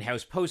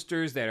in-house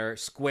posters that are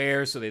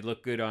square, so they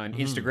look good on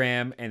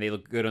Instagram and they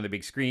look good on the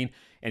big screen,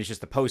 and it's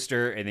just the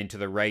poster, and then to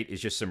the right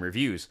is just some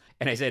reviews.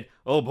 And I said,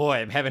 oh boy,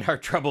 I'm having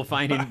hard trouble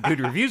finding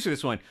good reviews for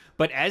this one.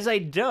 But as I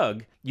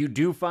dug, you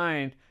do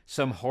find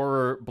some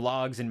horror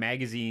blogs and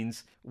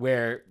magazines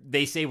where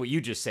they say what you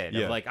just said.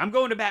 Of like, I'm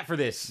going to bat for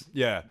this.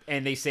 Yeah.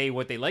 And they say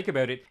what they like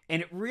about it.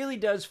 And it really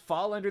does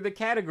fall under the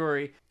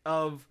category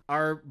of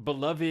our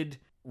beloved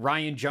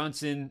Rian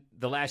Johnson,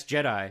 The Last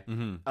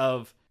Jedi,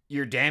 of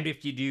you're damned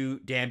if you do,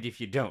 damned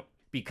if you don't.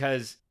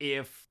 Because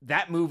if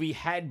that movie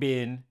had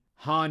been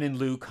Han and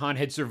Luke, Han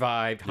had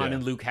survived, Han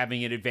and Luke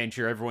having an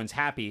adventure, everyone's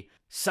happy,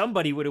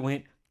 somebody would have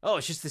went, oh,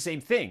 it's just the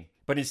same thing.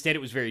 But instead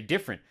it was very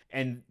different.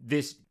 And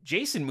this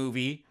Jason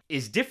movie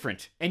is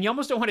different. And you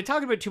almost don't want to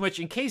talk about it too much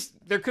in case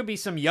there could be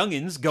some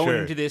youngins going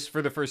into this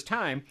for the first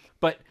time.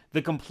 But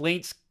the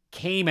complaints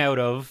came out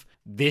of,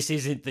 this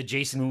isn't the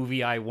Jason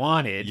movie I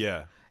wanted.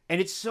 Yeah. And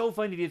it's so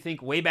funny to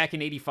think way back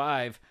in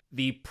 85,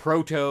 the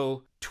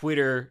proto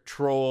Twitter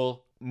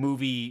troll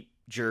movie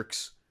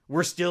jerks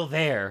were still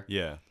there.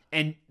 Yeah.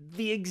 And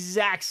the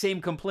exact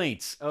same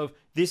complaints of,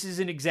 this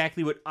isn't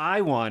exactly what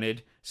I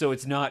wanted, so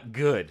it's not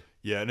good.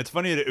 Yeah, and it's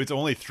funny that it's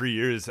only 3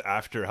 years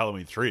after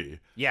Halloween 3.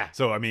 Yeah.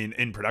 So, I mean,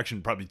 in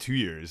production, probably 2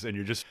 years. And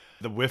you're just,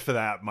 the whiff of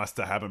that must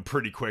have happened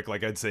pretty quick.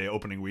 Like, I'd say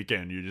opening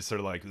weekend, you're just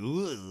sort of like,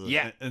 ugh.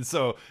 Yeah. And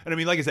so, and I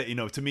mean, like I said, you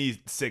know, to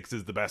me, 6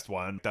 is the best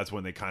one. That's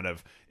when they kind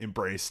of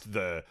embraced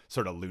the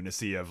sort of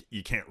lunacy of,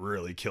 you can't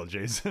really kill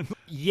Jason.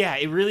 Yeah,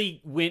 it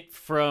really went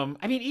from,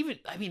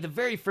 the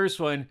very first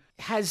one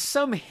has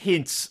some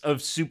hints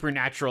of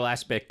supernatural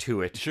aspect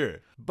to it. Sure.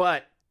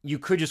 But you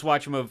could just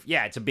watch them of,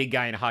 it's a big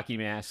guy in a hockey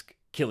mask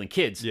killing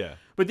kids. Yeah.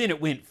 But then it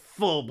went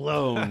full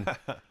blown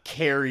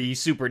Carrie,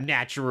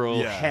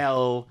 supernatural,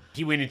 hell.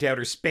 He went into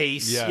outer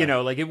space. Yeah. You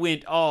know, like it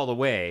went all the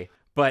way.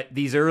 But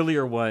these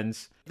earlier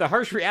ones, the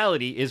harsh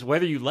reality is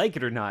whether you like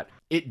it or not,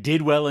 it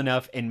did well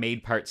enough and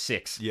made Part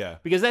 6. Yeah.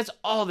 Because that's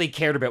all they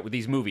cared about with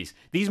these movies.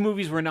 These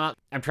movies were not,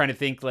 I'm trying to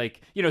think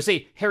like, you know,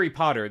 say Harry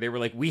Potter. They were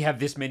like, we have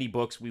this many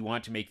books. We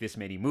want to make this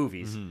many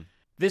movies. Mm-hmm.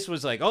 This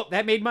was like, oh,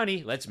 that made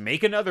money. Let's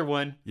make another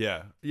one.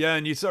 Yeah. Yeah,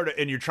 and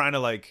you're trying to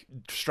like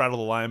straddle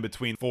the line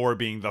between 4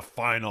 being the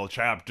final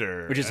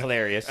chapter. Which is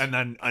hilarious. And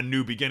then A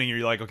New Beginning,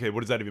 you're like, okay,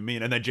 what does that even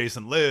mean? And then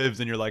Jason Lives,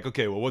 and you're like,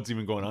 okay, well, what's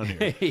even going on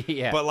here?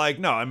 Yeah. But like,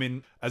 no, I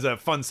mean, as a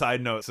fun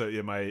side note, so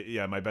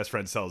my best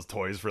friend sells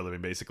toys for a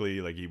living,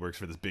 basically. Like, he works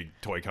for this big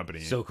toy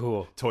company. So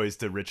cool. Toys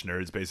to rich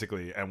nerds,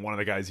 basically. And one of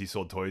the guys he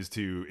sold toys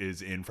to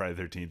is in Friday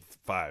the 13th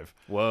 5.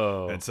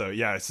 Whoa. And so,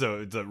 so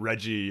it's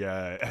Reggie,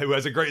 who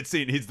has a great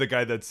scene. He's the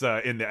guy that's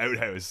in the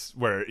outhouse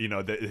where, you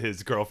know,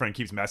 his girlfriend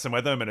keeps messing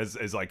with him and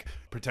is like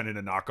pretending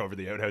to knock over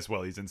the outhouse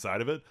while he's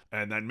inside of it.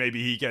 And then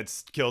maybe he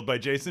gets killed by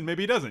Jason.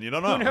 Maybe he doesn't. You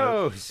don't know. Who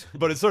knows?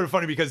 But it's sort of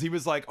funny because he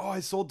was like, oh, I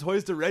sold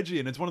toys to Reggie.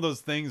 And it's one of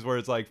those things where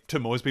it's like, to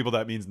most people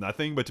that means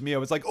nothing. But to me, I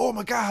was like, oh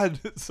my God.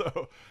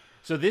 So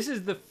this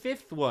is the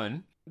 5th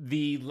one.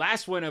 The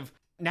last one of...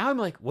 Now I'm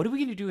like, what are we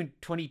going to do in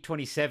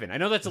 2027? I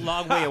know that's a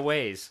long way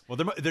away. Well,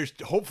 there's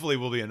hopefully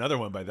will be another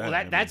one by then.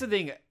 Well, that's the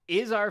thing.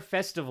 Is our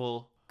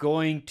festival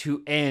going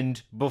to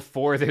end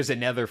before there's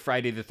another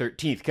Friday the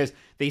 13th? Because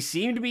they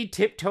seem to be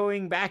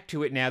tiptoeing back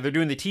to it now. They're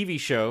doing the TV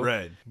show.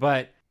 Right.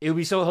 But it would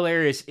be so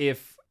hilarious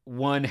if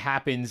one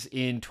happens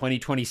in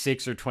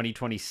 2026 or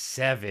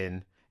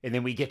 2027. And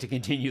then we get to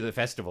continue the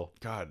festival.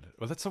 God,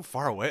 well, that's so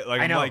far away.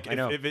 Like, I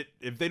know.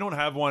 If they don't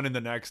have one in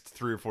the next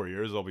 3 or 4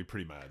 years, I'll be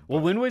pretty mad. Well,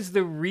 when was the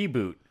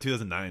reboot?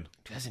 2009.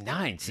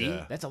 2009. See,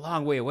 that's a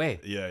long way away.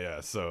 Yeah.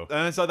 So, and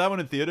I saw that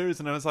one in theaters,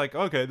 and I was like,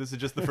 okay, this is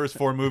just the first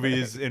 4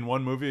 movies in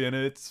one movie, and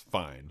it's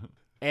fine.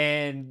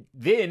 And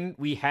then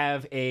we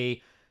have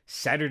a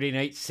Saturday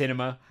Night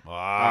Cinema,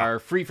 our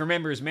free for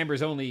members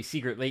only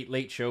secret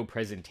late show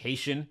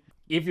presentation.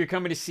 If you're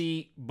coming to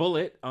see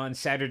Bullet on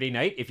Saturday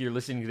night, if you're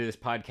listening to this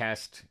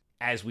podcast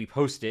as we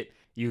post it,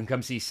 you can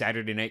come see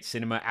Saturday Night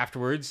Cinema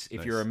afterwards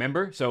if you're a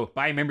member. So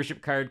buy a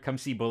membership card, come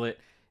see Bullet.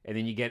 and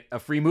then you get a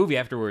free movie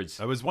afterwards.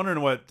 I was wondering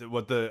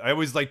I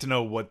always like to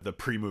know what the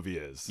pre-movie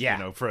is. Yeah.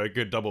 You know, for a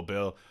good double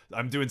bill.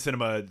 I'm doing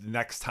cinema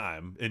next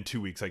time in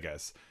 2 weeks, I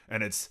guess.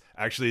 And it's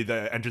actually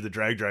the Enter the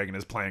Dragon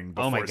is playing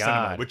before my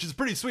cinema, God. which is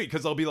pretty sweet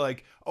because I'll be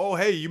like, oh,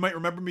 hey, you might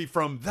remember me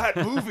from that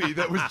movie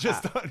that was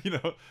just on, you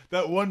know,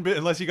 that one bit,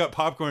 unless you got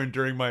popcorn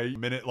during my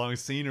minute-long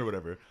scene or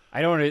whatever.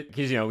 I don't want to,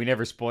 because, you know, we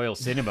never spoil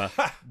cinema,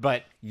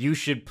 but you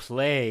should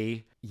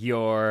play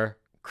your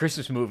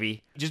Christmas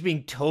movie just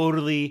being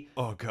totally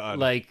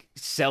like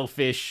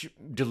selfish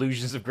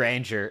delusions of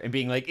grandeur and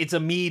being like, it's a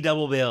me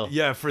double bill.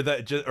 Yeah, for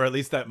that, or at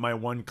least that my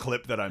one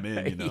clip that I'm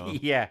in, you know.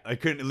 Yeah.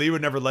 Lee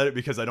would never let it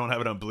because I don't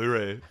have it on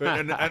Blu-ray.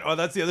 And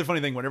that's the other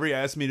funny thing. Whenever he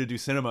asks me to do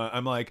cinema,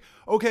 I'm like,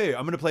 okay,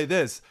 I'm going to play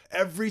this.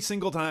 Every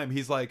single time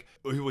he's like,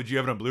 would you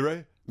have it on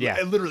Blu-ray? Yeah.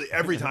 Literally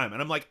every time.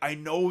 And I'm like, I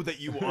know that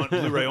you want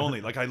Blu-ray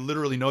only. Like, I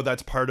literally know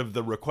that's part of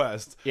the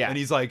request. Yeah. And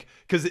he's like,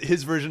 because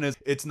his version is,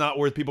 it's not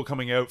worth people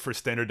coming out for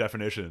standard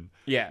definition.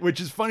 Yeah. Which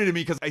is funny to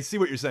me because I see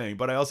what you're saying,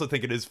 but I also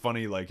think it is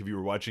funny, like, if you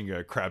were watching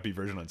a crappy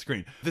version on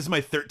screen. This is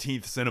my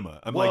 13th cinema.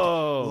 I'm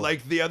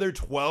like the other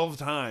 12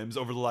 times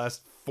over the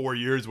last 4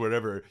 years,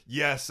 whatever.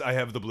 Yes, I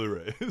have the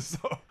Blu-ray.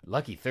 So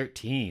lucky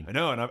 13. I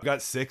know, and I've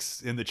got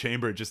 6 in the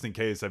chamber just in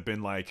case. I've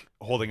been like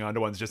holding on to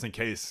ones just in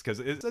case because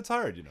it's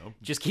hard, you know.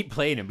 Just keep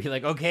playing and be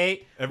like,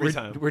 okay, every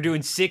time we're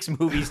doing 6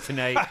 movies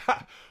tonight.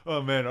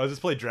 Oh man, I'll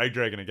just play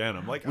Dragon again.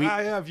 I'm like,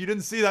 yeah, if you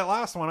didn't see that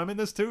last one, I'm in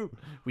this too.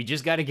 We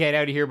just got to get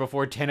out of here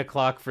before 10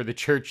 o'clock for the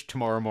church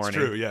tomorrow morning.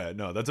 It's true, yeah,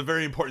 no, that's a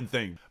very important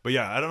thing. But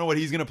yeah, I don't know what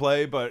he's gonna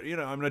play, but you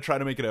know, I'm gonna try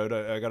to make it out.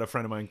 I got a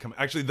friend of mine come.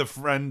 Actually, the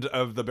friend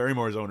of the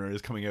Barrymore's owner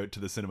is coming out to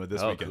the cinema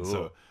this weekend. Cool.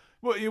 So,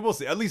 well, we'll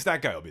see. At least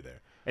that guy will be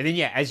there. And then,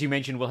 yeah, as you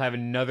mentioned, we'll have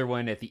another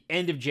one at the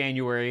end of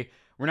January.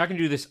 We're not going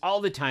to do this all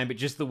the time, but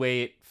just the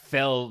way it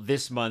fell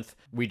this month,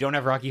 we don't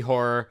have Rocky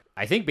Horror.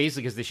 I think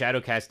basically because the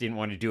Shadowcast didn't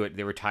want to do it.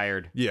 They were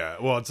tired. Yeah,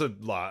 well, it's a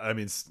lot. I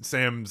mean,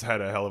 Sam's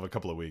had a hell of a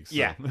couple of weeks. So.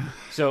 Yeah.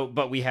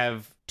 But we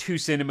have 2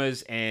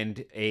 cinemas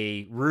and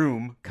a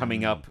room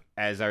coming up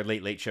as our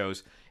late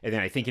shows. And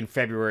then I think in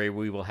February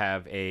we will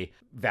have a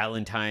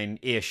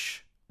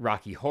Valentine-ish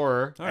Rocky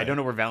Horror. Right. I don't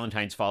know where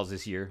Valentine's falls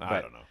this year, but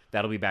I don't know.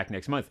 That'll be back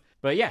next month.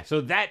 But yeah,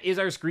 so that is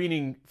our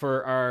screening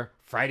for our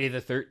Friday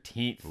the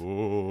 13th.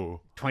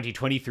 Ooh.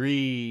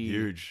 2023.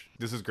 Huge.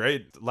 This is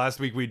great. Last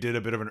week we did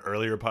a bit of an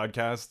earlier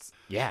podcast.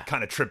 Yeah.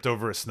 Kind of tripped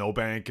over a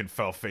snowbank and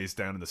fell face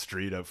down in the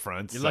street up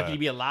front. You're lucky to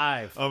be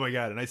alive. Oh my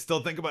God. And I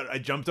still think about it. I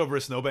jumped over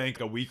a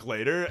snowbank a week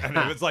later and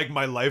it was like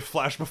my life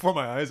flashed before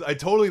my eyes. I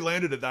totally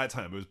landed at that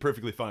time. It was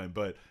perfectly fine.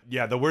 But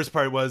yeah, the worst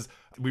part was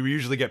we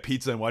usually get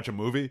pizza and watch a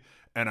movie.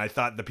 And I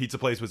thought the pizza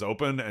place was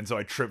open, and so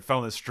I fell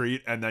in the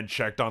street, and then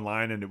checked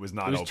online, and it was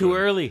not open. It was too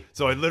early.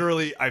 So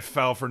I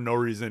fell for no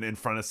reason in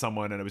front of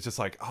someone, and it was just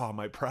like, oh,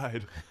 my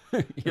pride.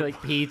 You're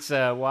like,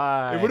 pizza,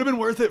 why? It would have been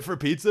worth it for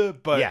pizza,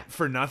 but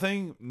for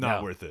nothing,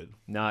 not worth it.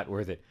 Not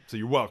worth it. So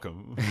you're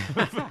welcome.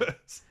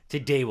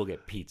 Today we'll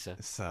get pizza.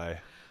 Sigh.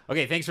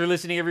 Okay, thanks for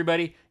listening,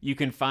 everybody. You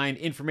can find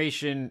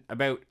information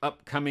about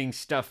upcoming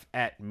stuff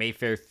at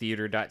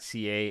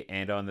mayfairtheatre.ca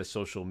and on the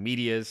social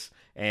medias,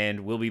 and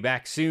we'll be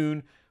back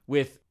soon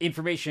with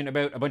information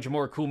about a bunch of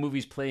more cool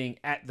movies playing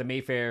at the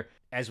Mayfair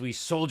as we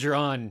soldier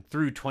on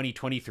through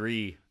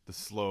 2023. The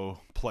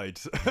slow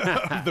plight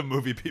of the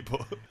movie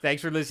people.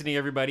 Thanks for listening,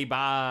 everybody. Bye.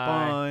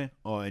 Bye.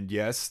 Oh, and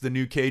yes, the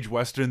new Cage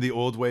Western, The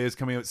Old Way, is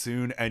coming out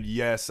soon. And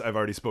yes, I've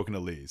already spoken to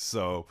Lee.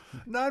 So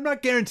no, I'm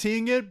not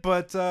guaranteeing it,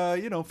 but,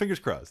 fingers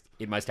crossed.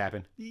 It must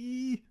happen.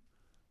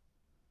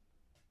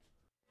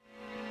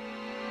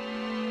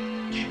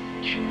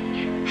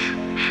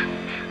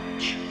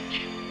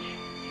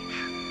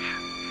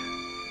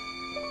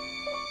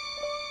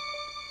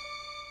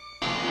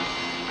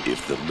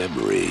 If the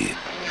memory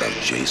of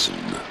Jason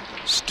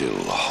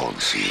still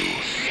haunts you,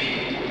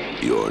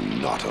 you're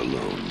not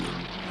alone.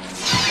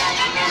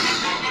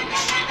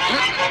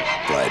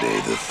 Friday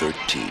the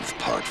 13th,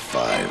 Part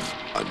 5,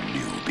 A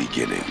New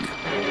Beginning.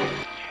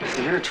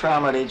 Severe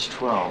trauma at age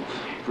 12.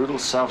 Brutal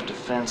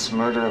self-defense,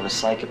 murder of a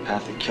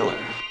psychopathic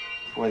killer.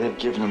 Boy, they've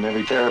given him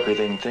every therapy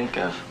they can think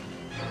of.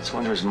 It's a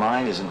wonder his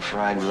mind isn't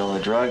fried with all the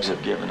drugs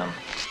they've given him.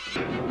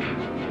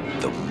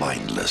 The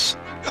mindless,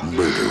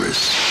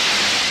 murderous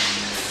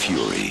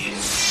fury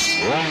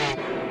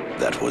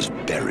that was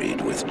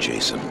buried with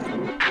Jason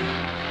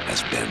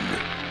has been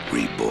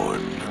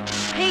reborn.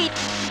 Pete!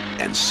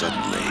 And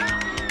suddenly,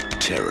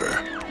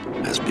 terror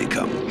has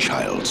become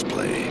child's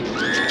play.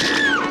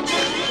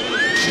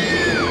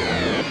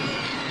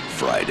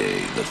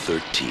 Friday the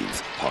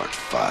 13th, Part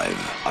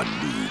 5, A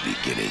New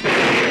Beginning.